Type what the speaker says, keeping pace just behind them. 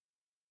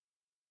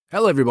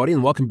Hello, everybody,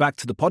 and welcome back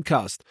to the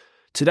podcast.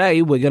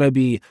 Today, we're going to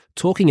be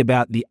talking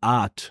about the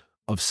art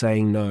of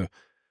saying no.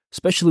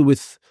 Especially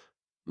with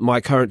my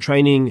current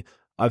training,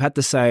 I've had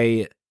to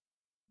say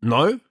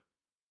no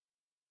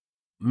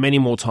many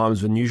more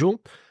times than usual.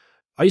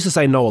 I used to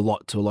say no a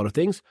lot to a lot of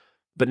things,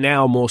 but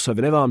now more so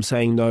than ever, I'm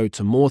saying no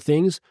to more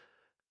things.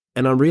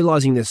 And I'm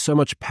realizing there's so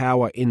much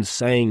power in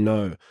saying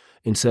no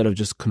instead of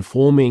just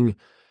conforming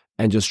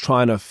and just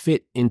trying to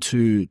fit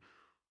into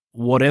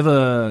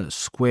whatever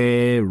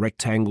square,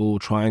 rectangle,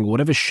 triangle,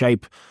 whatever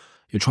shape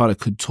you're trying to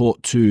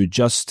contort to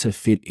just to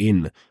fit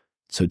in.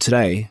 So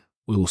today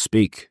we will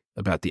speak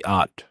about the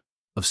art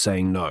of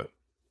saying no.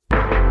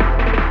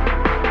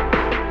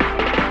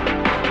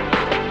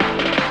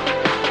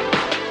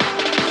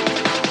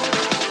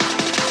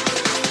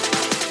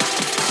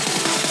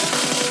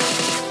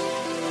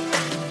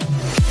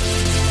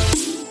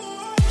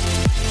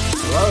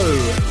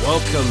 Hello, and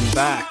welcome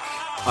back.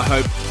 I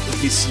hope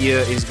this year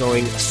is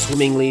going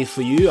swimmingly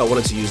for you. I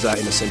wanted to use that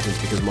in a sentence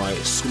because my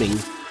swimming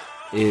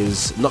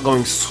is not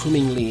going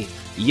swimmingly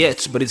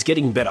yet, but it's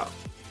getting better.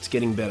 It's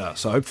getting better.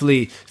 So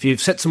hopefully, if you've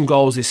set some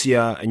goals this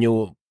year and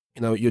you're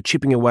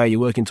chipping away,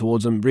 you're working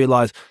towards them,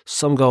 realize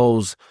some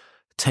goals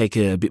take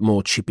a bit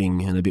more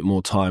chipping and a bit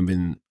more time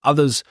than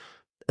others,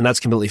 and that's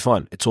completely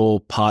fine. It's all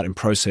part and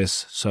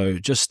process. So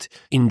just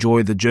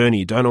enjoy the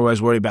journey. Don't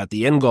always worry about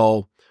the end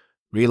goal.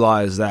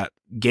 Realize that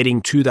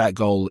getting to that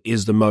goal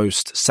is the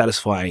most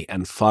satisfying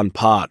and fun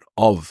part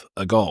of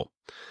a goal.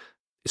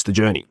 It's the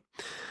journey.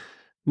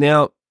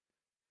 Now,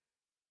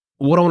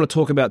 what I want to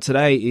talk about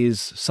today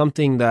is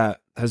something that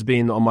has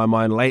been on my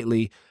mind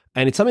lately,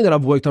 and it's something that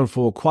I've worked on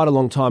for quite a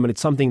long time, and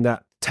it's something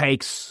that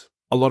takes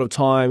a lot of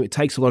time, it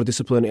takes a lot of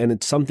discipline, and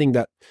it's something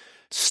that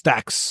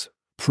stacks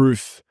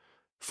proof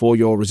for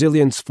your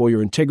resilience, for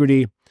your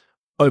integrity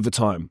over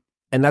time.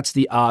 And that's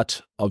the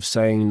art of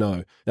saying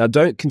no. Now,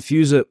 don't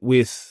confuse it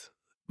with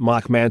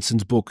Mark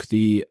Manson's book,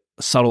 The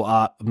Subtle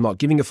Art of Not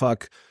Giving a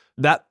Fuck.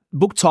 That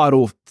book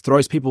title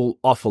throws people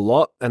off a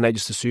lot, and they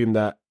just assume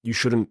that you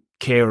shouldn't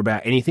care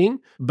about anything.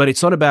 But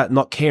it's not about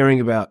not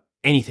caring about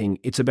anything.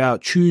 It's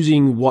about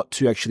choosing what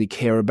to actually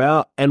care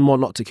about and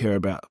what not to care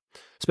about,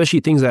 especially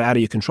things that are out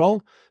of your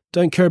control.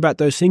 Don't care about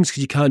those things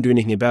because you can't do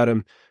anything about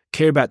them.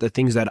 Care about the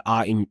things that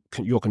are in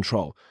your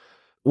control.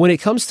 When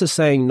it comes to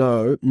saying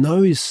no,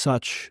 no is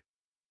such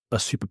a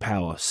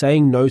superpower.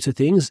 Saying no to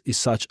things is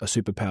such a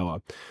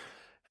superpower.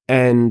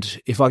 And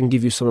if I can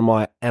give you some of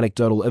my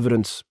anecdotal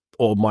evidence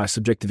or my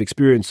subjective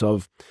experience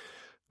of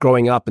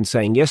growing up and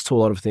saying yes to a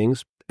lot of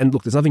things, and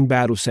look, there's nothing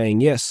bad with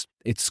saying yes.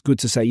 It's good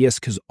to say yes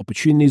because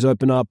opportunities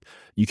open up.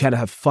 You can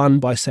have fun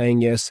by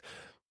saying yes,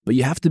 but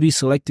you have to be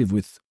selective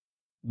with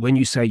when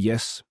you say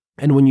yes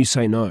and when you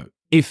say no.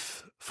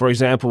 If, for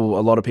example,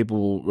 a lot of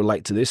people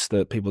relate to this,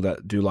 the people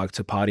that do like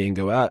to party and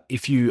go out,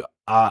 if you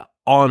are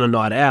on a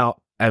night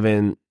out and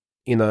then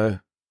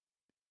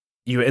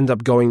you end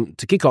up going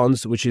to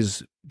kick-ons, which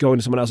is going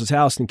to someone else's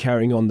house and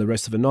carrying on the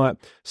rest of the night.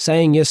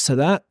 Saying yes to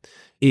that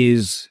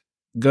is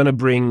going to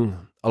bring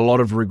a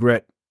lot of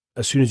regret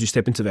as soon as you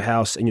step into the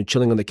house and you're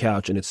chilling on the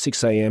couch and it's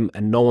 6 a.m.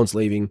 and no one's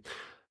leaving.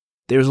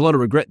 There's a lot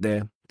of regret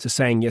there to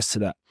saying yes to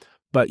that.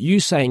 But you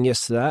saying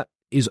yes to that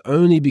is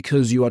only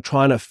because you are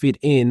trying to fit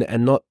in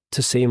and not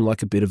to seem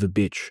like a bit of a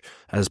bitch,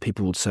 as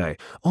people would say.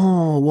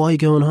 Oh, why are you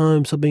going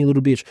home? Stop being a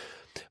little bitch.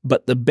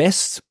 But the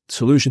best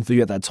solution for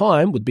you at that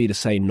time would be to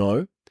say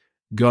no,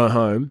 go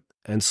home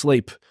and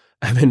sleep,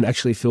 and then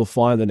actually feel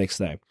fine the next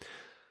day.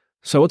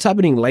 So what's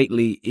happening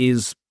lately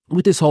is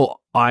with this whole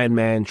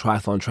Ironman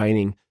triathlon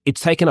training, it's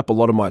taken up a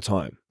lot of my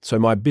time. So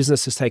my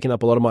business has taken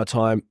up a lot of my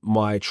time.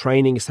 My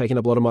training has taken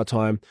up a lot of my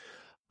time.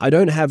 I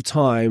don't have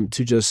time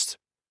to just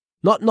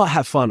not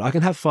have fun. I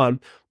can have fun,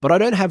 but I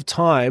don't have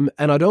time.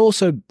 And I don't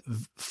also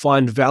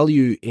find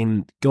value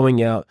in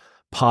going out,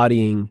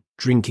 partying,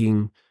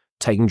 drinking,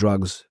 taking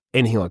drugs,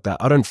 anything like that.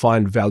 I don't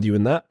find value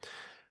in that.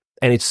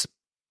 And it's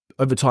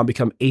over time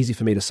become easy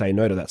for me to say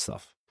no to that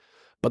stuff.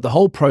 But the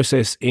whole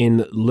process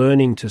in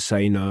learning to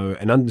say no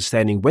and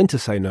understanding when to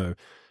say no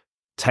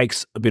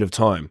takes a bit of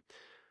time.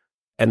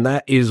 And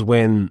that is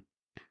when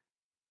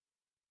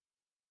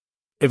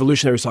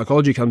evolutionary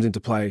psychology comes into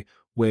play,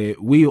 where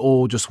we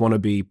all just want to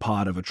be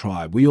part of a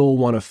tribe. We all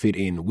want to fit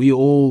in. We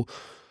all,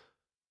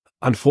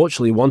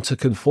 unfortunately, want to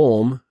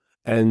conform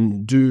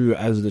and do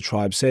as the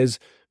tribe says,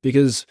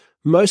 because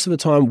most of the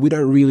time we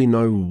don't really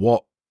know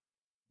what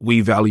we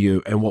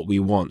value and what we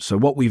want. So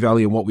what we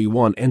value and what we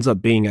want ends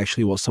up being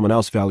actually what someone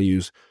else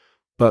values.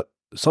 But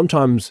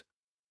sometimes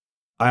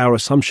our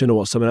assumption of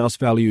what someone else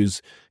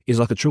values is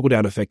like a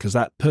trickle-down effect, because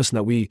that person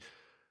that we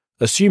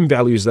assume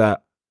values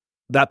that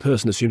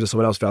person assumes that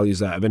someone else values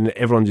that. And then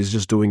everyone is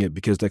just doing it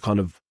because they're kind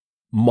of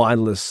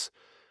mindless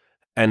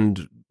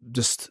and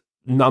just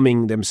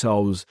numbing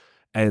themselves.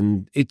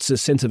 And it's a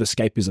sense of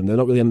escapism. They're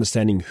not really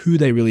understanding who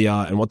they really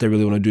are and what they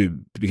really want to do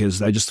because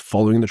they're just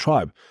following the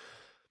tribe.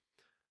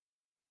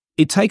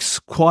 It takes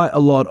quite a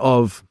lot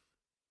of,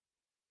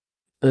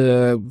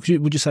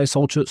 would you say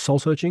soul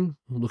searching,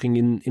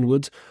 looking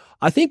inwards?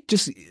 I think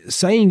just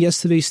saying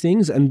yes to these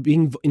things and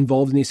being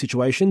involved in these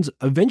situations,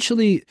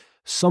 eventually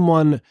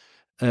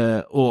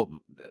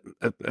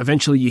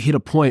eventually you hit a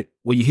point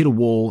where you hit a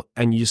wall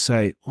and you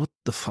say, what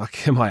the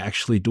fuck am I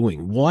actually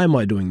doing? Why am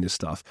I doing this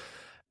stuff?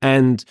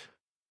 And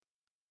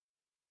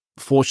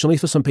fortunately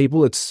for some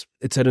people, it's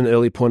at an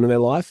early point in their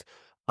life.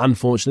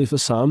 Unfortunately for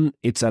some,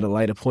 it's at a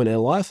later point in their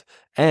life.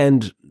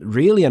 And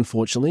really,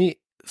 unfortunately,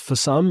 for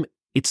some,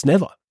 it's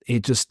never.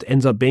 It just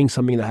ends up being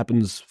something that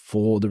happens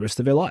for the rest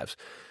of their lives.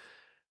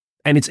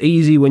 And it's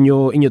easy when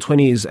you're in your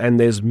 20s and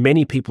there's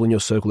many people in your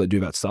circle that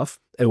do that stuff.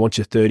 And once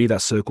you're 30,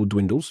 that circle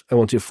dwindles. And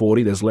once you're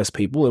 40, there's less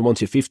people. And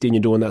once you're 50 and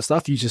you're doing that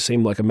stuff, you just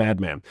seem like a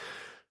madman.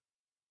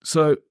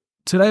 So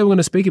today we're going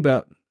to speak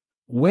about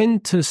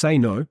when to say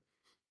no,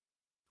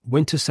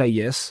 when to say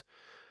yes,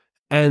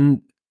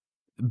 and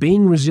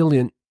being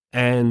resilient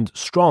and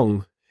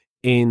strong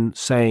in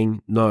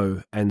saying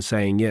no and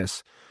saying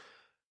yes.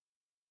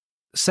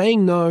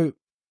 Saying no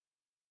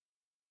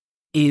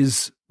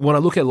is, when I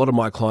look at a lot of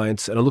my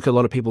clients and I look at a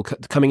lot of people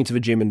coming into the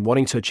gym and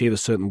wanting to achieve a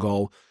certain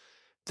goal,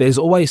 there's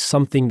always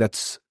something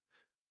that's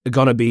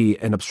going to be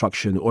an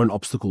obstruction or an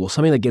obstacle or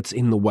something that gets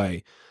in the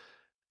way.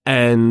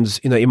 And,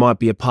 it might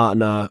be a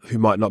partner who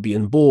might not be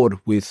on board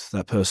with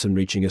that person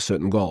reaching a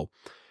certain goal.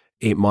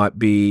 It might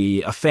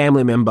be a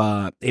family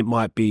member. It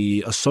might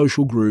be a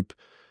social group.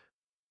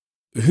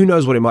 Who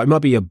knows what it might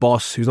be a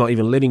boss who's not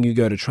even letting you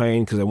go to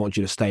train because they want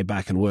you to stay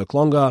back and work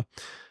longer.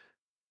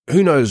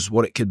 Who knows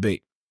what it could be?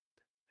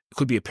 It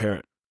could be a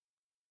parent.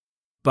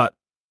 But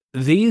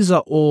these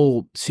are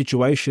all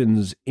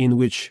situations in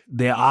which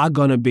there are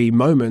going to be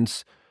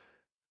moments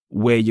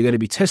where you're going to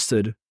be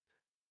tested,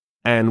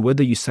 and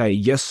whether you say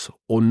yes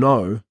or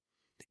no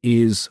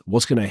is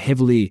what's going to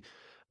heavily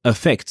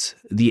affect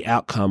the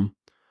outcome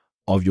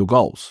of your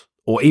goals,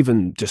 or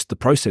even just the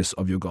process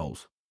of your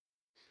goals.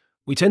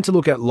 We tend to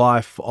look at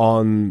life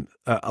on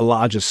a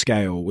larger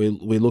scale. We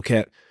look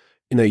at,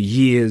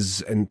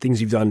 years and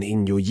things you've done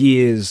in your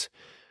years.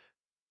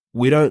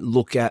 We don't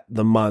look at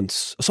the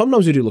months.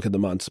 Sometimes we do look at the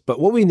months, but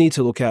what we need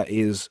to look at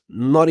is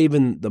not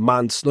even the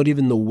months, not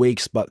even the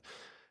weeks, but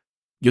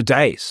your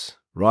days,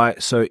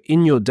 right? So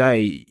in your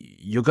day,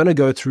 you're going to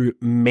go through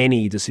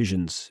many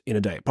decisions in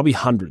a day, probably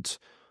hundreds,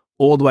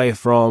 all the way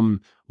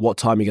from what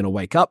time you're going to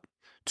wake up,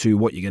 to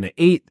what you're going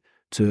to eat,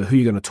 to who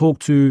you're going to talk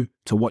to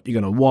what you're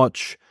going to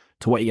watch,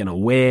 to what you're going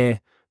to wear,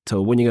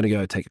 to when you're going to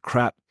go take a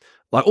crap.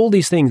 Like, all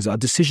these things are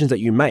decisions that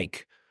you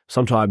make,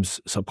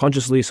 sometimes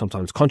subconsciously,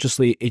 sometimes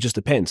consciously. It just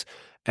depends.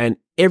 And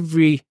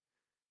every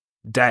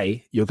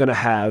day you're going to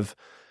have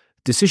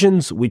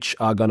decisions which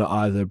are going to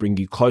either bring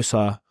you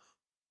closer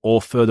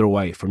or further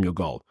away from your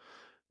goal.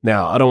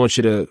 Now, I don't want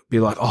you to be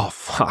like, oh,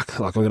 fuck,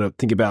 like I'm going to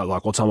think about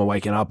like what time I'm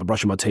waking up and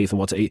brushing my teeth and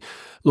what to eat.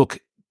 Look,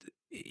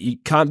 you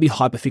can't be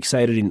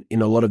hyperfixated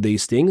in a lot of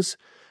these things,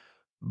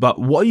 but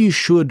what you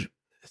should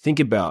think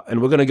about,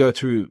 and we're going to go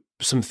through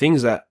some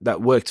things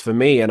that worked for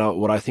me and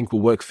what I think will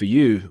work for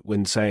you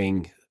when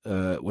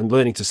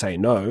learning to say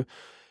no,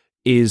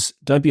 is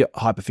don't be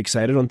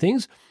hyperfixated on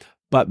things,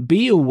 but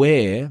be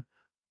aware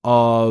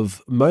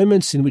of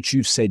moments in which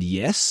you've said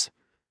yes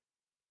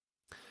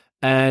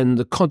and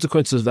the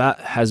consequence of that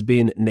has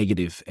been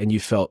negative and you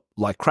felt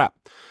like crap.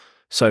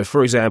 So,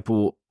 for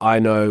example, I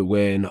know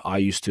when I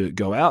used to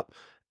go out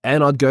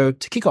and I'd go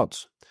to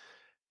kick-ons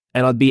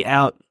and I'd be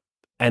out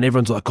and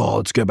everyone's like, oh,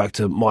 let's go back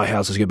to my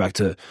house. We'll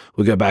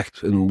go back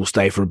and we'll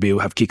stay for a beer.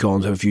 We'll have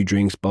kick-ons, have a few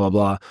drinks, blah, blah,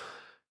 blah.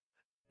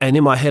 And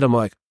in my head, I'm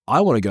like,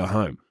 I want to go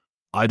home.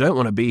 I don't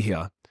want to be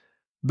here.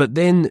 But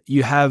then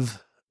you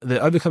have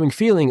the overcoming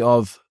feeling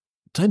of,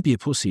 don't be a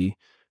pussy.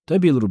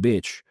 Don't be a little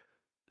bitch.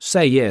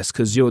 Say yes,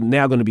 because you're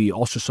now going to be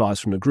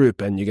ostracized from the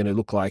group and you're going to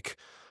look like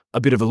a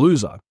bit of a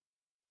loser.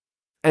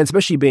 And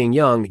especially being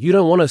young, you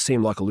don't want to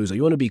seem like a loser.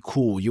 You want to be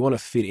cool. You want to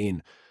fit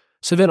in.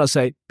 So then I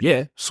say,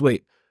 yeah,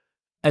 sweet.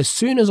 As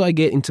soon as I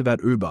get into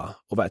that Uber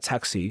or that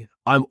taxi,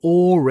 I'm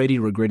already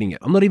regretting it.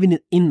 I'm not even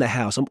in the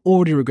house. I'm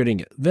already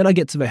regretting it. Then I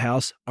get to the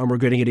house, I'm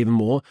regretting it even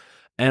more.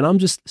 And I'm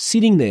just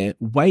sitting there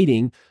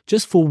waiting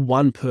just for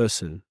one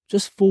person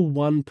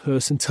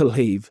to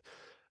leave,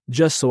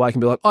 just so I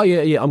can be like, oh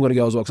yeah, I'm going to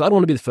go as well. Because I don't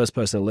want to be the first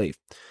person to leave.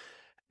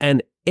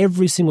 And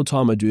every single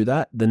time I do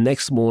that, the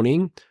next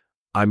morning,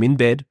 I'm in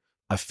bed,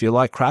 I feel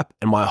like crap,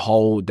 and my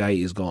whole day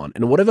is gone.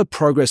 And whatever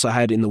progress I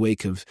had in the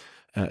week of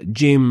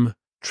gym,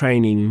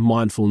 training,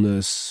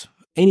 mindfulness,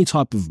 any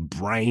type of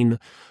brain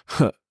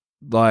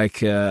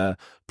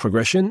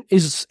progression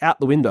is out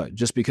the window,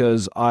 just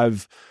because I'm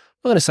not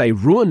going to say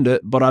ruined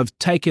it, but I've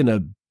taken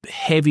a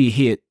heavy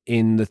hit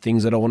in the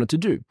things that I wanted to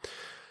do.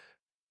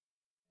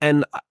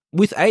 And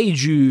with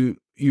age, you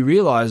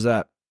realize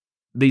that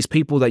these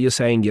people that you're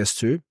saying yes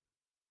to,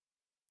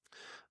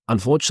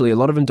 unfortunately, a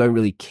lot of them don't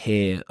really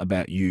care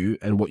about you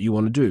and what you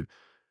want to do.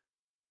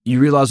 You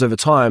realize over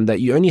time that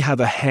you only have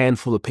a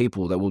handful of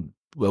people that will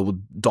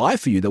die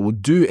for you, that will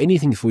do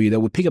anything for you, that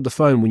will pick up the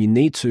phone when you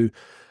need to,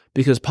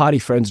 because party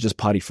friends are just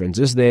party friends.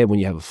 Just there when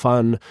you have a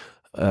fun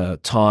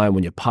time,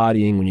 when you're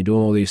partying, when you're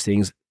doing all these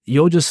things.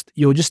 You're just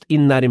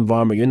in that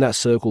environment. You're in that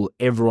circle.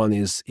 Everyone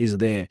is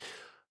there.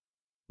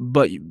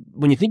 But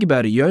when you think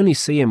about it, you only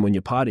see them when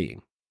you're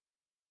partying.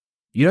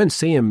 You don't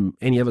see them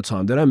any other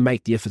time. They don't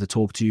make the effort to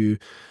talk to you.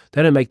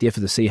 They don't make the effort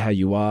to see how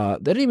you are.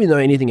 They don't even know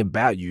anything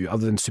about you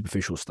other than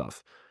superficial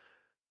stuff.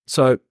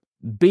 So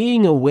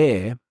being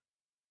aware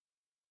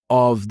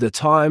of the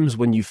times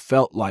when you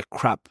felt like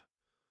crap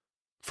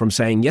from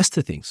saying yes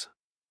to things.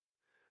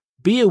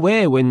 Be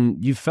aware when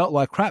you felt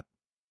like crap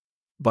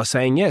by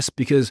saying yes,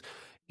 because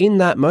in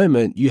that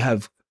moment you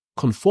have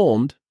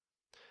conformed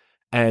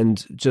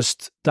and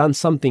just done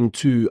something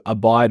to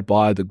abide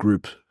by the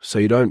group so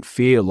you don't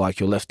feel like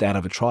you're left out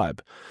of a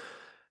tribe.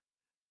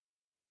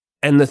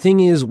 And the thing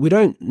is, we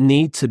don't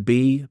need to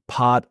be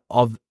part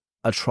of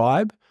a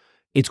tribe.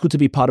 It's good to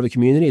be part of a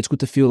community. It's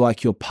good to feel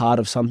like you're part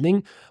of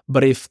something.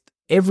 But if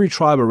every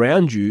tribe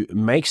around you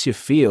makes you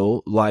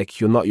feel like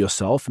you're not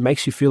yourself,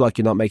 makes you feel like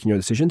you're not making your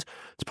decisions,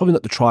 it's probably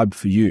not the tribe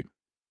for you.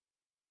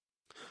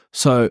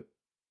 So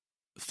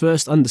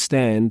first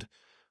understand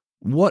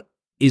what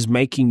is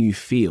making you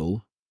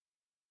feel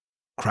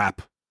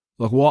crap.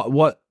 Like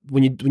what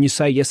when you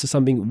say yes to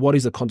something, what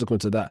is the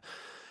consequence of that?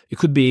 It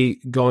could be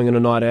going on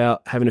a night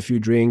out, having a few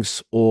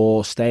drinks,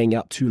 or staying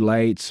out too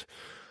late,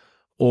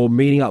 or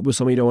meeting up with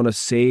someone you don't want to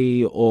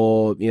see,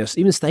 or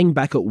even staying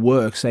back at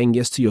work, saying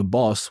yes to your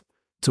boss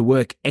to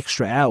work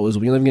extra hours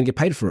when you're not even going to get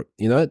paid for it.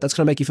 That's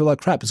going to make you feel like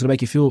crap. It's going to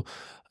make you feel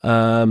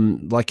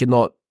like you're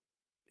not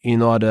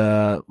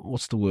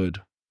what's the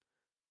word?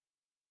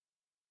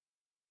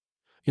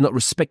 You're not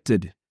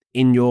respected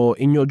in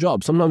your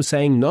job. Sometimes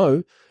saying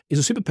no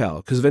is a superpower,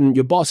 because then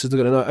your boss is not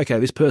going to know, okay,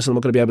 this person I'm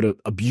not going to be able to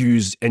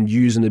abuse and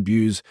use and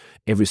abuse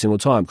every single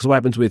time. Because what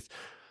happens with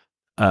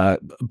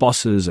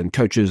bosses and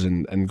coaches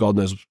and God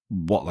knows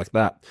what like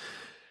that,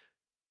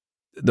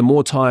 the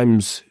more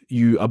times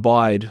you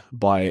abide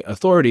by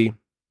authority,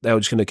 they're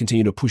just going to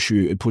continue to push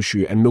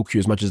you and milk you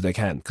as much as they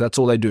can, because that's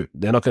all they do.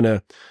 They're not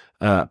going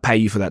to pay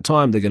you for that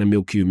time. They're going to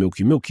milk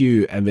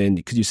you. And then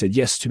because you said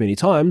yes too many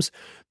times,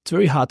 it's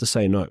very hard to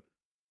say no.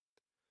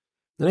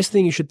 The next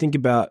thing you should think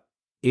about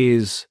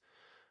is,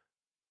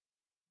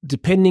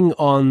 depending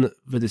on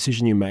the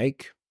decision you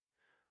make,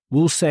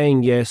 will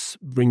saying yes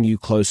bring you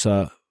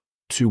closer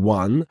to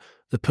 1,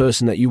 the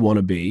person that you want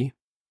to be,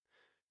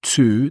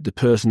 2, the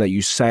person that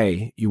you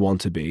say you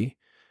want to be,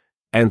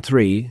 and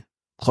 3,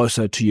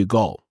 closer to your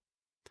goal?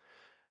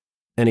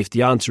 And if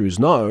the answer is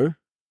no,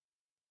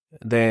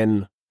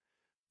 then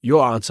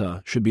your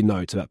answer should be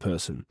no to that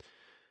person.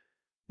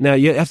 Now,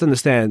 you have to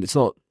understand, it's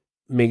not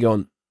me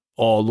going,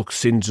 oh, look,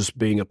 Sin's just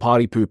being a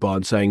party pooper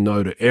and saying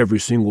no to every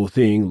single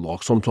thing.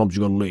 Like, sometimes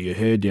you got to let your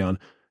hair down.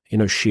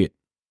 Shit.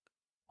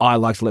 I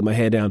like to let my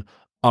hair down.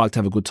 I like to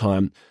have a good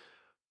time.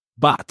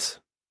 But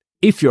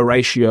if your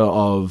ratio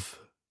of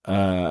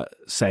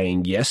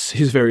saying yes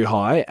is very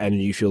high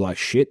and you feel like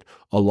shit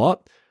a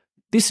lot,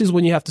 this is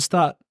when you have to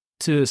start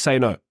to say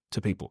no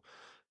to people.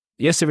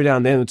 Yes, every now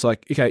and then it's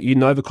like, okay,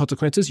 the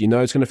consequences,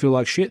 it's going to feel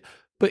like shit,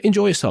 but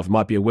enjoy yourself. It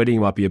might be a wedding,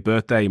 it might be a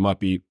birthday, it might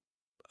be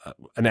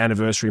an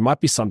anniversary, it might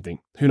be something.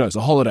 Who knows?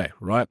 A holiday,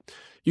 right?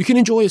 You can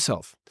enjoy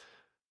yourself,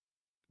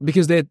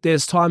 because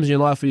there's times in your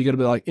life where you got to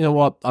be like, you know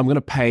what? I'm going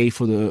to pay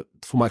for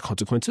my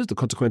consequences, the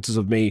consequences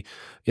of me,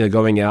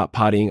 going out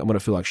partying. I'm going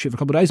to feel like shit for a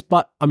couple of days,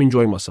 but I'm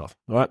enjoying myself.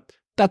 All right,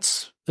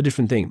 that's a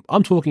different thing.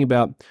 I'm talking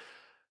about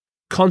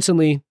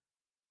constantly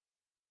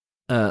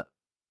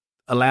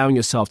allowing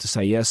yourself to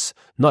say yes,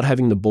 not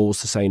having the balls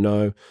to say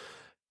no,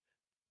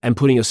 and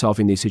putting yourself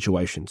in these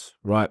situations,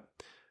 right?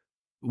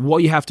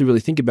 What you have to really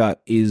think about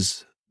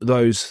is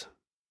those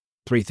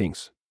 3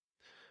 things.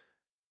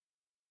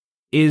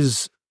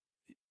 Is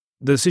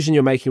the decision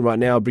you're making right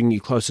now bringing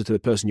you closer to the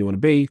person you want to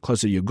be,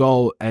 closer to your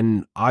goal,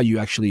 and are you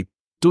actually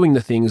doing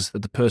the things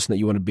that the person that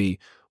you want to be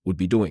would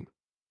be doing?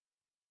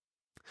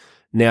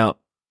 Now,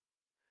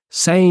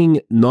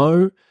 saying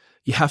no,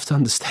 you have to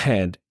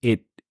understand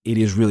it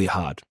is really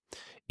hard.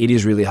 It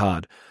is really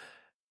hard.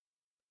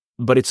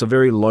 But it's a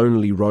very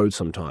lonely road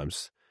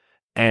sometimes.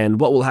 And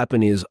what will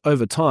happen is,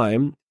 over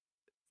time,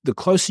 the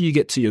closer you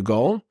get to your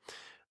goal,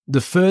 the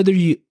further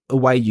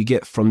away you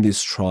get from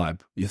this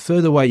tribe, the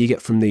further away you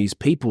get from these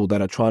people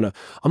that are trying to,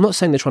 I'm not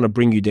saying they're trying to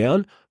bring you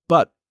down,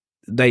 but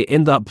they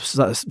end up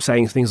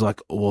saying things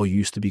like, oh, you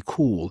used to be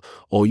cool,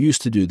 or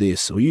used to do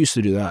this, or used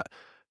to do that.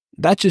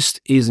 That just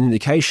is an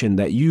indication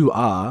that you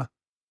are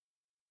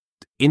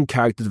in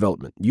character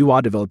development. You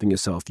are developing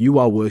yourself. You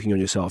are working on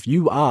yourself.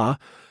 You are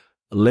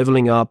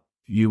leveling up.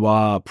 You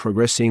are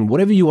progressing,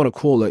 whatever you want to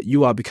call it.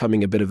 You are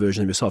becoming a better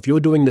version of yourself.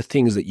 You're doing the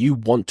things that you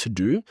want to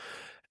do,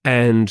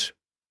 and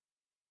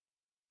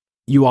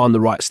you are on the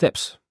right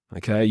steps.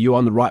 Okay. You're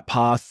on the right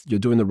path. You're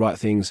doing the right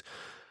things.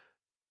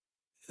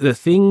 The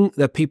thing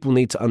that people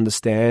need to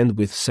understand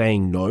with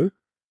saying no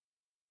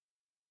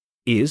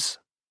is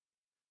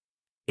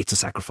it's a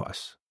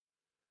sacrifice.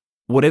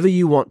 Whatever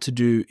you want to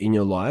do in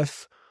your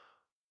life,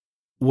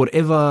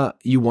 whatever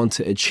you want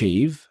to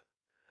achieve,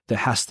 there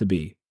has to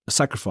be a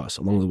sacrifice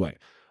along the way.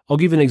 I'll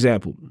give you an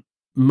example.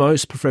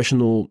 Most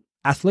professional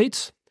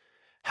athletes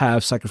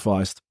have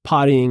sacrificed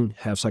partying,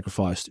 have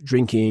sacrificed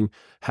drinking,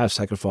 have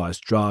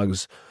sacrificed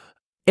drugs,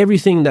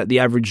 Everything that the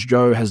average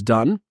Joe has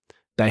done,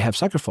 they have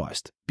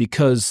sacrificed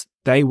because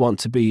they want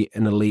to be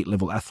an elite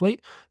level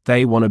athlete.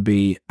 They want to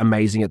be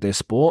amazing at their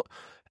sport,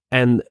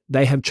 and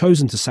they have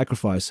chosen to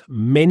sacrifice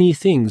many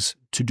things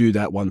to do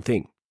that one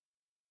thing.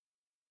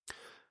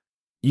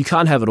 You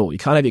can't have it all. You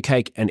can't have your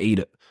cake and eat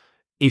it.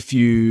 If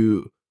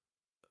you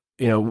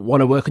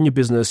want to work on your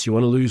business, you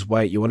want to lose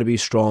weight, you want to be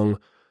strong,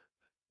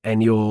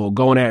 and you're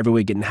going out every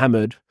week getting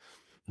hammered,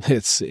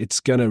 it's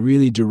going to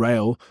really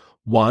derail,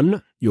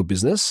 one, your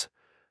business,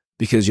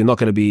 because you're not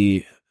going to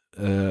be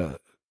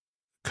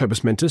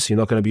corpus mentis, you're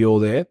not going to be all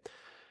there,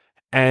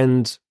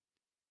 and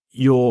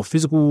your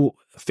physical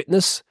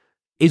fitness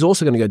is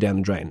also going to go down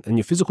the drain, and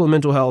your physical and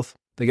mental health,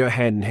 they go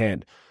hand in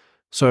hand.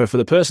 So for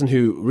the person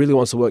who really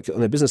wants to work on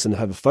their business and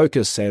have a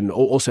focus and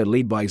also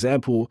lead by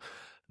example,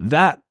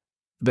 that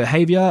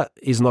behavior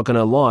is not going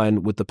to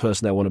align with the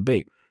person they want to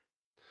be.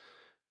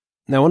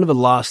 Now, one of the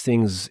last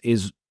things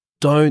is,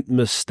 don't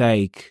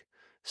mistake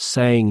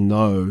saying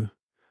no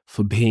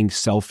for being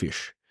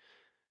selfish.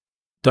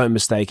 Don't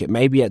mistake it.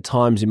 Maybe at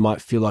times it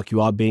might feel like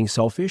you are being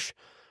selfish,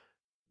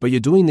 but you're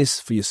doing this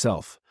for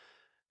yourself.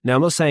 Now,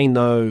 I'm not saying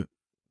no,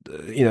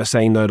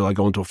 saying no to like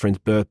going to a friend's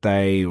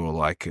birthday or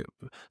like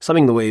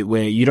something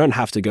where you don't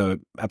have to go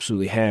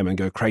absolutely ham and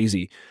go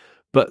crazy,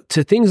 but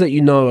to things that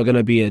you know are going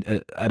to be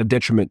at a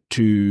detriment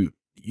to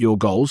your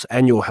goals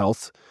and your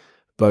health,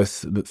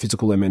 both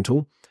physical and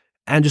mental,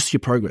 and just your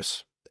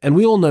progress. And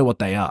we all know what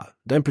they are.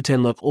 Don't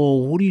pretend like,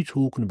 oh, what are you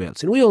talking about?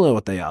 So we all know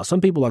what they are. Some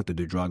people like to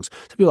do drugs.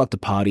 Some people like to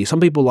party. Some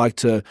people like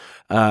to,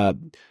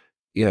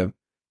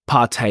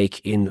 partake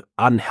in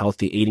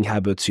unhealthy eating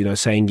habits,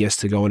 saying yes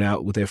to going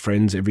out with their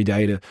friends every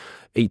day to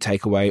eat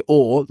takeaway.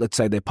 Or let's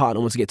say their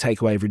partner wants to get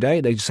takeaway every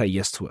day. They just say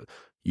yes to it.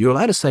 You're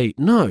allowed to say,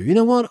 no, you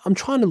know what? I'm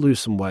trying to lose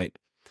some weight.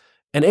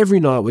 And every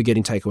night we're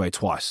getting takeaway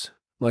twice.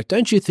 Like,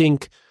 don't you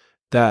think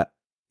that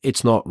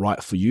it's not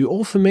right for you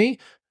or for me?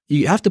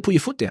 You have to put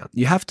your foot down.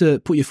 You have to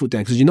put your foot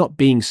down because you're not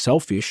being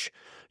selfish.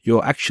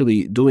 You're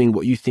actually doing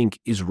what you think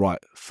is right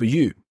for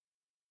you.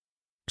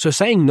 So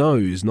saying no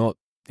is not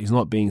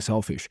being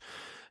selfish.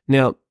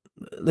 Now,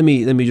 let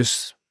me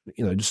just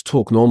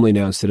talk normally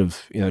now instead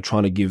of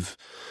trying to give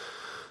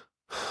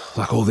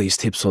like all these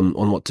tips on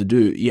what to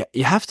do.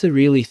 You have to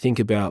really think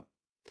about,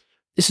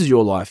 this is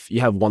your life. You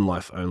have one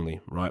life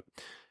only, right?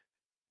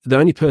 The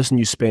only person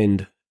you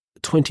spend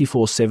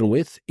 24/7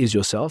 with is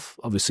yourself.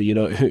 Obviously,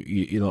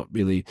 you're not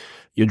really,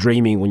 you're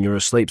dreaming when you're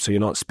asleep, so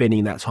you're not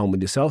spending that time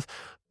with yourself.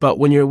 But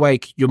when you're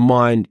awake, your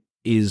mind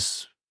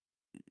is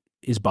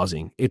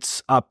buzzing.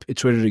 It's up,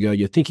 it's ready to go.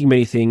 You're thinking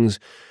many things.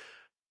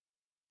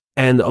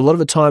 And a lot of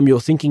the time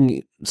you're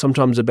thinking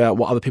sometimes about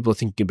what other people are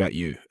thinking about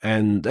you.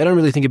 And they don't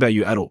really think about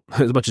you at all,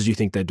 as much as you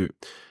think they do.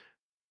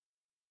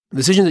 The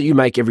decisions that you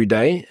make every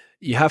day,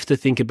 you have to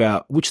think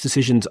about which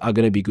decisions are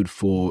going to be good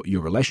for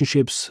your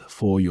relationships,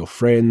 for your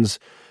friends,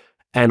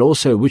 and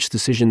also which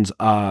decisions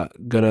are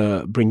going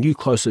to bring you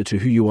closer to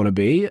who you want to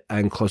be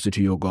and closer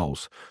to your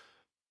goals.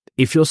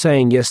 If you're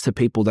saying yes to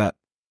people that,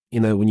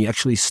 when you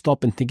actually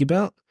stop and think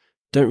about,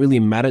 don't really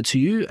matter to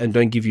you and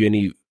don't give you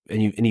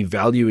any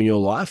value in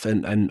your life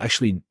and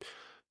actually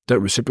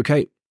don't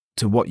reciprocate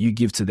to what you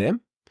give to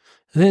them,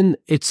 then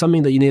it's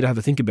something that you need to have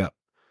a think about,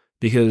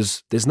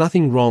 because there's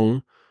nothing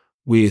wrong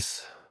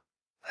with,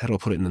 how do I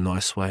put it in a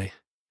nice way,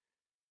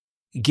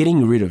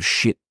 getting rid of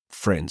shit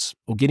friends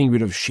or getting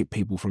rid of shit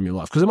people from your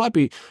life. Because there might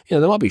be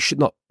not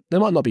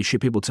be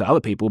shit people to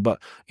other people,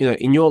 but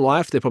in your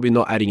life they're probably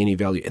not adding any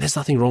value. And there's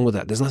nothing wrong with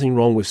that. There's nothing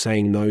wrong with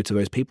saying no to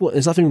those people.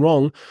 There's nothing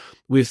wrong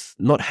with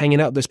not hanging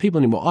out with those people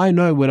anymore. I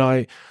know when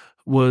I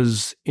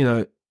was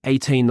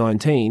 18,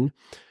 19,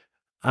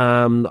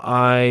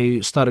 I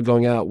started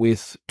going out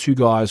with two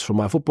guys from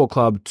my football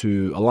club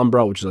to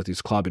Alhambra, which is like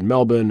this club in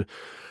Melbourne.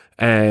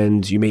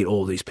 And you meet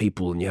all these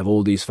people and you have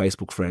all these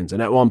Facebook friends.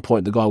 And at one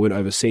point, the guy went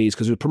overseas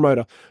because he was a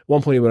promoter. At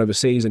one point, he went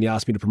overseas and he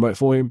asked me to promote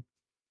for him.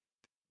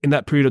 In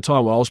that period of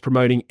time while I was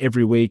promoting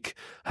every week,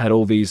 I had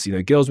all these,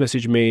 girls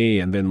message me,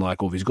 and then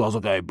like all these guys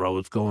like, hey bro,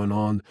 what's going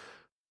on?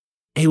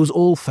 It was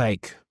all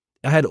fake.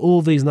 I had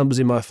all these numbers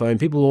in my phone.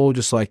 People all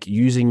just like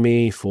using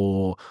me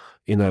for,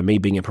 me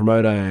being a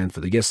promoter and for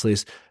the guest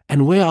list.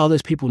 And where are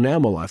those people now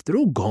in my life? They're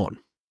all gone.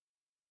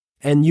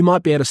 And you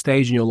might be at a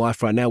stage in your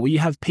life right now where you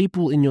have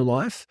people in your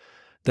life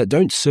that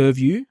don't serve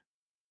you.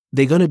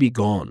 They're going to be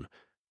gone.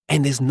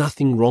 And there's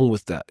nothing wrong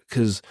with that,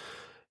 because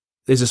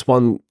there's this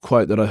one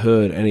quote that I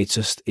heard and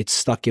it's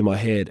stuck in my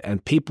head.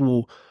 And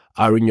people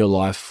are in your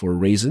life for a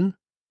reason,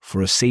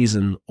 for a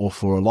season, or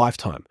for a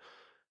lifetime.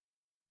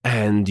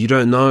 And you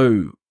don't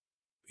know,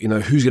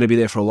 who's going to be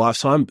there for a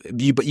lifetime,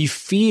 but you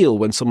feel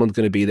when someone's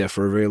going to be there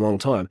for a very long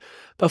time.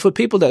 But for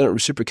people that don't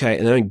reciprocate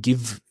and they don't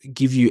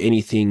give you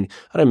anything,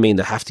 I don't mean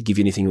they have to give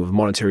you anything of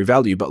monetary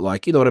value, but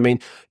like, you know what I mean?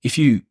 If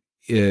you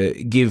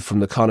give from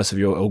the kindness of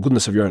or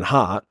goodness of your own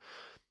heart,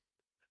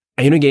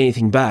 and you don't get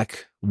anything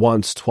back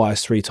once,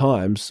 twice, 3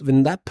 times,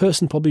 then that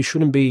person probably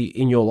shouldn't be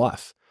in your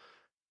life.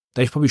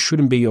 They probably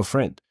shouldn't be your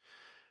friend.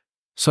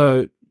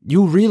 So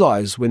you'll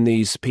realize when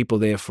these people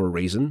are there for a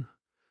reason,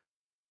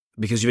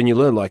 because then you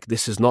learn, like,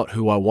 this is not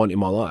who I want in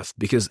my life.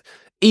 Because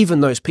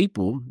even those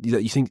people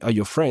that you think are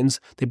your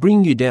friends, they're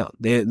bringing you down.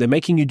 They're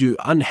making you do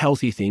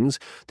unhealthy things.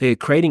 They're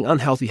creating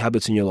unhealthy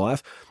habits in your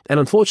life. And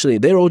unfortunately,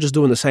 they're all just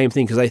doing the same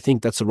thing because they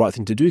think that's the right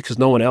thing to do, because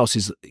no one else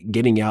is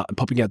getting out and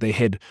popping out their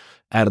head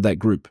out of that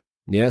group.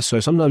 Yeah. So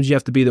sometimes you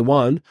have to be the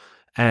one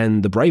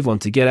and the brave one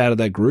to get out of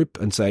that group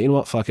and say, you know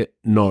what, fuck it.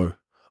 No,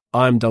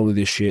 I'm done with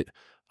this shit.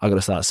 I got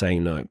to start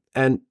saying no.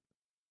 And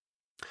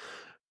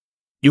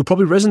you'll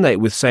probably resonate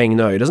with saying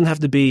no. It doesn't have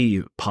to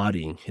be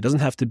partying. It doesn't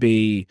have to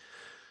be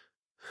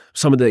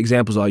some of the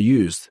examples I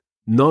used.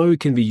 No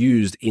can be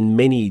used in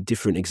many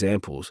different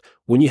examples.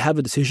 When you have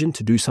a decision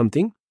to do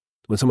something,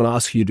 when someone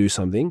asks you to do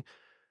something,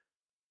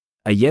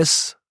 a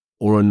yes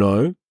or a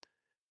no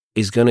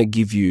is going to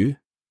give you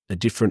a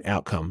different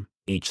outcome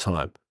each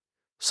time.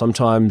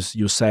 Sometimes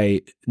you'll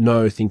say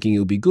no thinking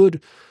it'll be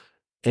good,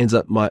 ends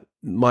up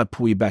might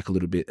pull you back a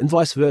little bit, and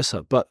vice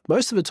versa. But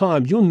most of the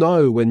time, you'll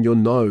know when your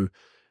no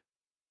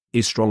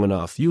is strong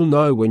enough. You'll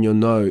know when your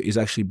no is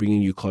actually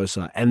bringing you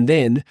closer. And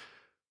then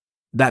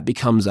that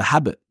becomes a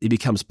habit. It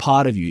becomes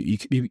part of you.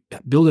 You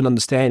build an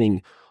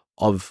understanding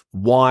of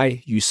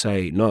why you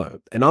say no.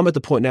 And I'm at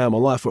the point now in my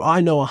life where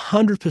I know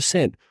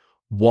 100%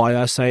 why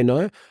I say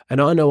no. And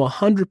I know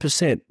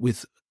 100%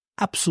 with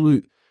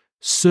absolute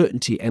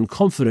certainty and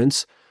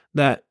confidence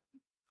that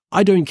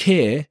I don't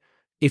care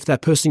if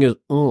that person goes,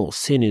 oh,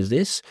 sin is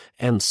this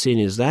and sin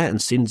is that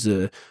and sins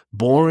are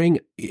boring.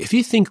 If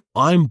you think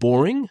I'm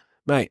boring,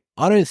 mate,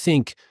 I don't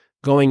think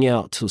going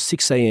out till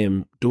 6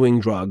 a.m. doing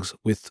drugs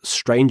with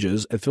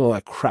strangers and feeling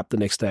like crap the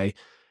next day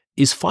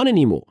is fun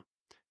anymore.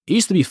 It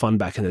used to be fun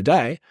back in the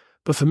day,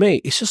 but for me,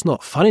 it's just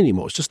not fun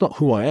anymore. It's just not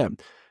who I am.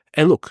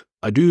 And look,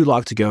 I do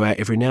like to go out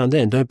every now and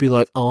then. Don't be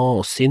like,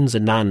 oh, sin's a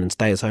nun and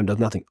stay at home, does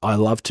nothing. I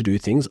love to do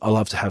things. I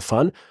love to have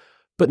fun.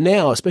 But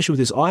now, especially with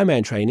this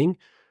Ironman training,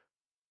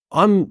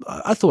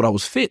 I thought I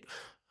was fit.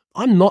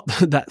 I'm not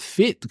that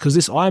fit because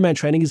this Ironman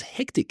training is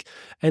hectic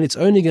and it's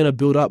only going to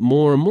build up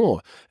more and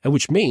more. And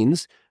which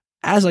means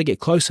as I get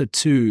closer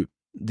to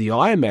the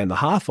Ironman, the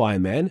half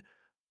Ironman,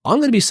 I'm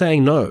going to be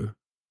saying no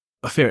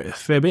a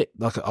fair bit,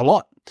 like a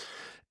lot.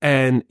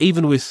 And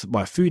even with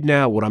my food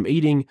now, what I'm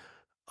eating,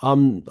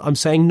 I'm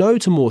saying no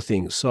to more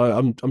things.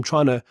 So I'm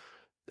trying to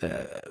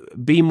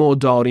be more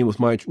dialed in with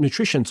my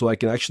nutrition so I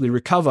can actually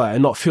recover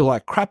and not feel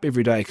like crap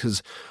every day.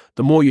 Because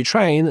the more you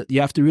train,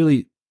 you have to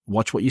really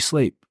watch what you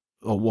sleep,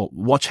 or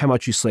watch how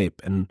much you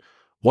sleep and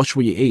watch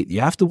what you eat.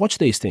 You have to watch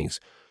these things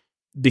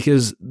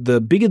because the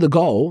bigger the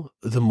goal,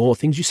 the more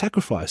things you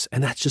sacrifice.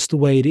 And that's just the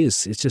way it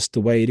is. It's just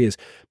the way it is.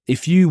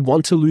 If you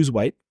want to lose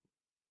weight,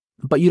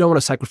 but you don't want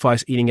to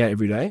sacrifice eating out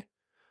every day,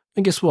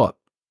 then guess what?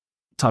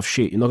 Tough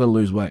shit. You're not going to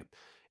lose weight.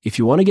 If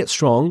you want to get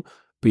strong,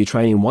 but you're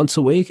training once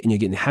a week and you're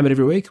getting hammered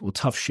every week, well,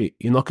 tough shit.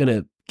 You're not going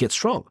to get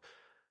strong.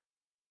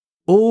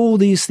 All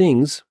these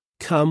things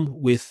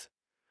come with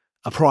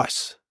a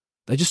price.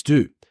 They just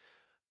do.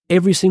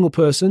 Every single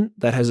person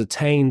that has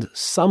attained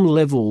some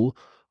level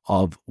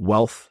of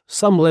wealth,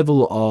 some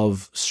level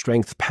of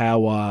strength,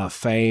 power,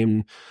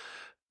 fame,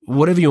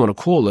 whatever you want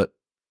to call it,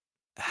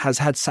 has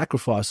had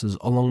sacrifices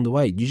along the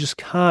way. You just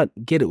can't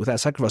get it without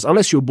sacrifice.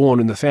 Unless you're born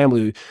in the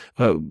family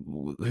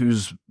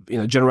who's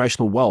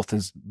generational wealth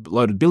and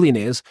loaded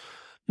billionaires,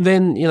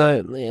 then,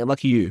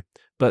 lucky you.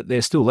 But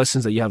there's still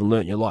lessons that you haven't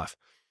learned in your life.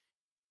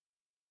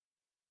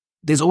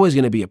 There's always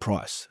going to be a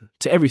price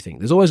to everything.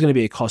 There's always going to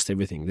be a cost to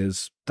everything.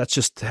 That's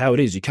just how it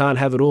is. You can't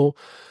have it all.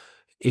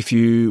 If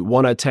you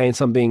want to attain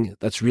something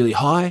that's really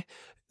high,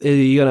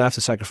 you're going to have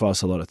to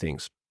sacrifice a lot of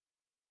things.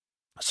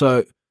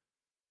 So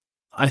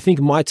I think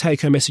my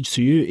take-home message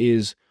to you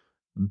is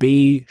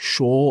be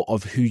sure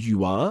of who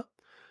you are,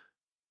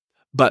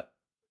 but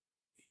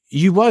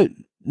you won't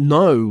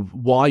know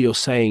why you're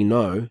saying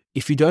no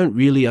if you don't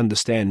really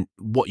understand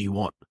what you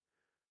want.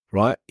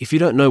 Right? If you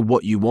don't know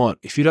what you want,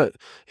 if you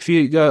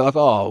go like,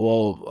 oh,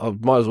 well,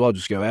 I might as well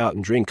just go out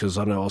and drink because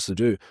I don't know what else to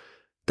do.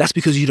 That's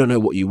because you don't know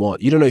what you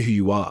want. You don't know who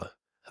you are.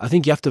 I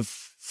think you have to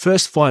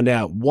first find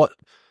out what,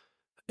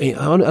 I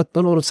don't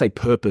want to say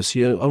purpose. I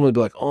don't want to be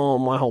like, oh,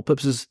 my whole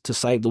purpose is to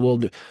save the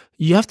world.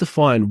 You have to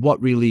find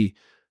what really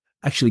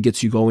actually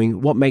gets you going,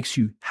 what makes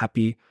you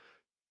happy,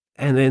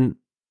 and then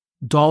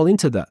dial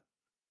into that.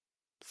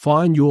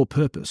 Find your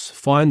purpose.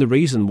 Find the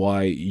reason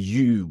why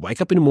you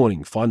wake up in the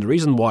morning. Find the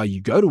reason why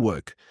you go to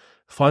work.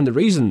 Find the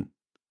reason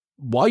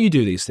why you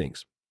do these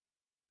things.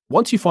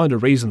 Once you find a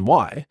reason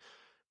why,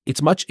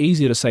 it's much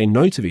easier to say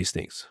no to these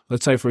things.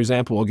 Let's say, for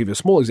example, I'll give you a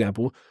small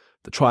example.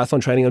 The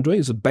triathlon training I'm doing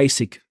is a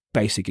basic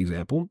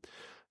example.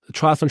 The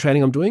triathlon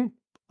training I'm doing,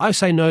 I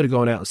say no to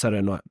going out on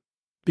Saturday night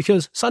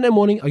because Sunday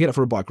morning I get up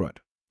for a bike ride.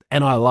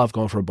 And I love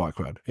going for a bike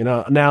ride.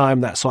 Now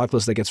I'm that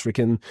cyclist that gets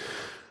freaking...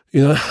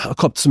 I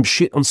copped some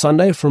shit on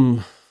Sunday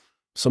from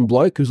some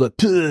bloke who's like,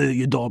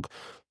 your dog,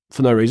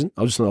 for no reason.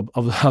 I was just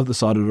on the other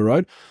side of the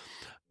road.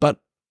 But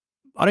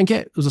I don't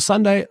care. It was a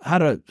Sunday, I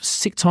had a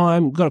sick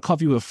time, got a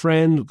coffee with a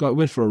friend,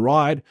 went for a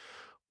ride.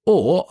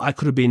 Or I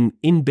could have been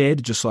in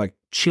bed, just like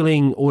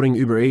chilling, ordering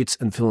Uber Eats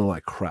and feeling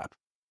like crap.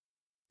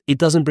 It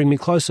doesn't bring me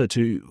closer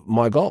to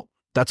my goal.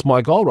 that's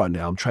my goal right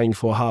now. I'm training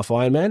for a half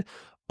Ironman.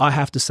 I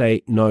have to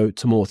say no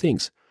to more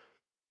things.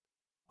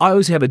 I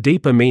always have a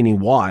deeper meaning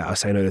why I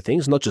say no to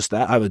things. Not just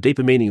that. I have a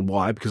deeper meaning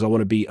why, because I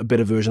want to be a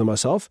better version of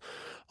myself.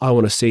 I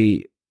want to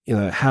see,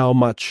 how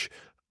much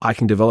I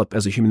can develop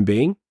as a human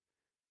being.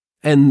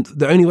 And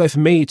the only way for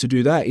me to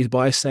do that is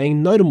by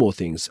saying no to more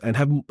things and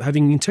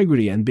having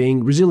integrity and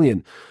being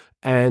resilient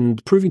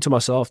and proving to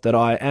myself that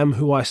I am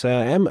who I say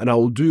I am, and I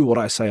will do what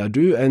I say I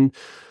do and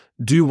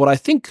do what I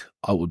think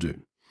I will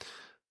do.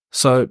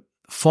 So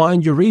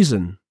find your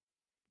reason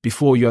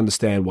before you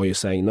understand why you're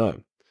saying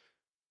no.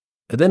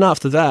 And then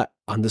after that,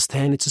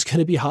 understand it's just going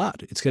to be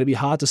hard. It's going to be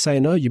hard to say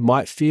no. You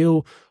might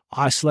feel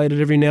isolated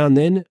every now and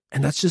then,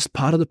 and that's just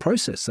part of the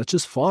process. That's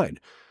just fine.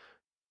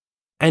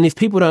 And if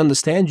people don't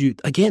understand you,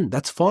 again,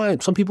 that's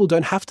fine. Some people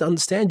don't have to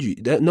understand you.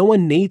 No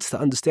one needs to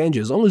understand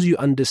you. As long as you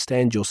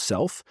understand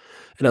yourself,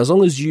 and as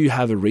long as you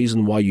have a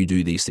reason why you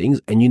do these things,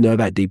 and you know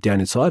that deep down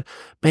inside,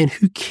 man,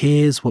 who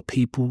cares what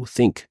people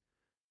think?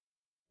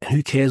 And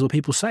who cares what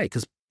people say?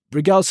 Because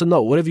regardless of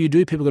not, whatever you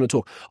do, people are going to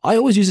talk. I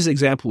always use this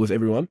example with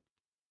everyone,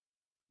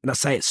 and I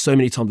say it so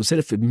many times. I've said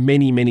it for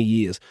many, many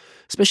years,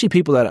 especially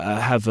people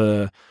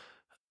that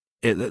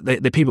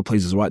they're people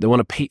pleasers, right? They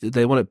want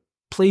to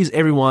please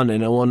everyone,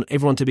 and I want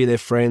everyone to be their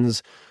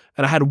friends.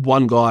 And I had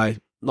one guy,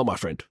 not my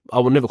friend, I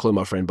will never call him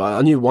my friend, but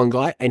I knew one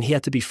guy, and he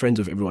had to be friends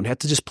with everyone. He had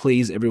to just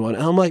please everyone.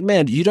 And I'm like,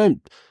 man, you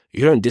don't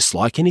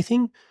dislike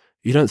anything.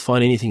 You don't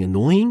find anything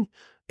annoying.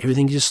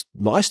 Everything's just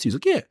nice to you. He's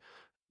like, yeah,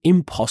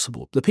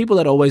 impossible. The people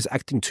that are always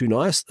acting too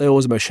nice, they're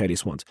always the most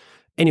shadiest ones.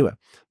 Anyway,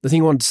 the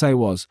thing I wanted to say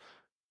was,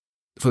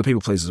 for the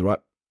people pleasers, right?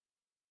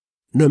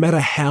 No matter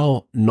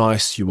how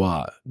nice you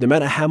are, no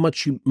matter how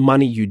much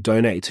money you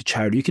donate to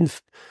charity, you can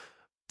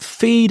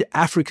feed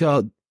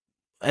Africa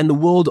and the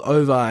world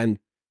over and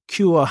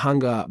cure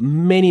hunger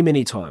many,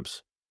 many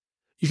times.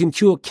 You can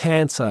cure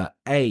cancer,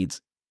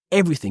 AIDS,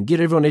 everything, get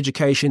everyone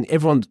education,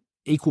 everyone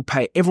equal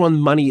pay, everyone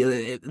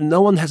money.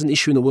 No one has an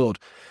issue in the world.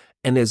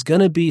 And there's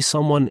going to be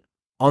someone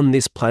on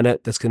this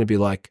planet that's going to be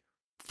like,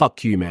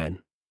 fuck you, man.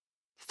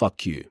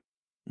 Fuck you.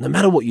 No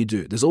matter what you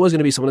do, there's always going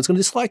to be someone that's going to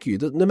dislike you.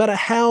 No matter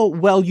how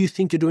well you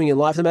think you're doing in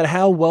life, no matter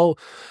how well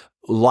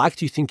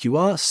liked you think you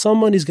are,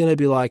 someone is going to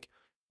be like,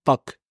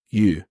 fuck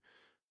you.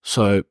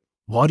 So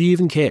why do you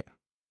even care?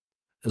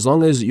 As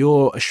long as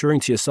you're assuring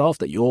to yourself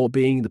that you're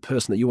being the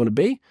person that you want to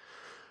be,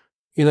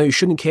 you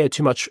shouldn't care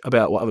too much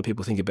about what other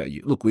people think about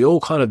you. Look, we all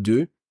kind of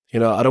do. I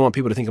don't want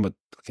people to think I'm a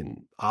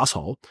fucking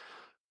asshole,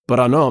 but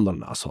I know I'm not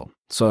an asshole.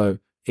 So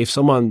if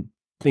someone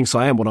thinks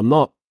I am what I'm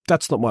not,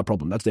 that's not my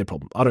problem. That's their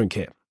problem. I don't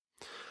care.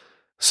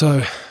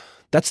 So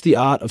that's the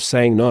art of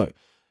saying no.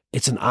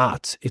 It's an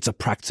art. It's a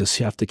practice.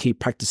 You have to keep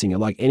practicing it.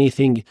 Like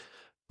anything,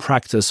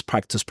 practice,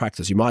 practice,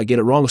 practice. You might get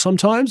it wrong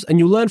sometimes and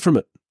you learn from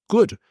it.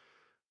 Good.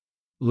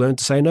 Learn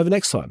to say no the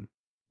next time.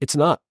 It's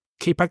an art.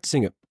 Keep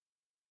practicing it.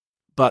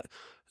 But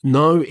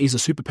no is a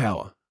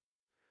superpower.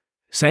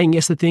 Saying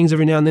yes to things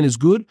every now and then is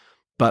good,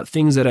 but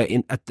things that are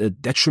at the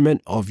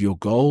detriment of your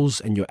goals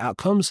and your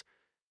outcomes,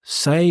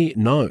 say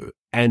no.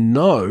 And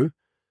know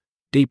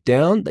deep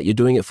down that you're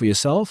doing it for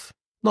yourself,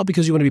 not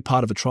because you want to be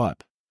part of a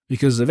tribe.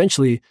 Because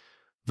eventually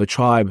the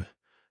tribe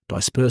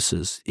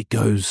disperses, it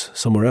goes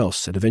somewhere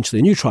else, and eventually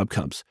a new tribe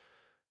comes.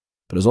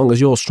 But as long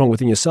as you're strong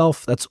within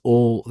yourself, that's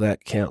all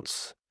that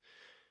counts.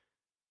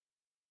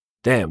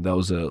 Damn, that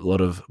was a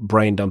lot of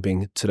brain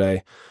dumping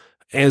today.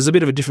 And it's a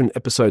bit of a different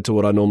episode to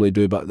what I normally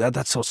do, but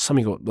that's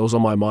something that was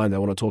on my mind that I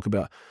want to talk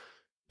about.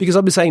 Because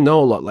I've been saying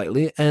no a lot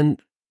lately,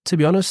 and to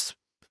be honest,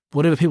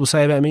 whatever people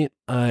say about me,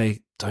 I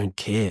don't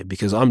care,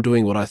 because I'm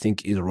doing what I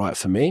think is right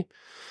for me,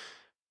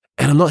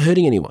 and I'm not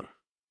hurting anyone,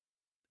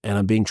 and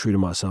I'm being true to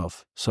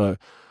myself. So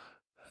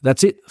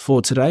that's it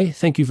for today.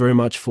 Thank you very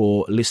much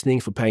for listening,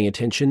 for paying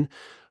attention.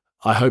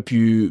 I hope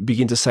you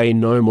begin to say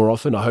no more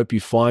often. I hope you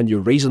find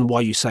your reason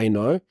why you say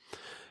no.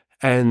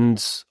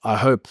 And I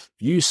hope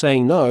you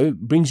saying no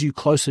brings you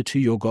closer to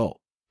your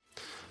goal.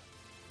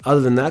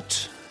 Other than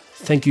that,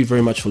 thank you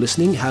very much for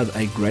listening. Have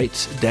a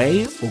great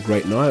day or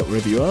great night,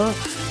 wherever you are.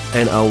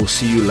 And I will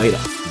see you later.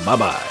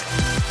 Bye-bye.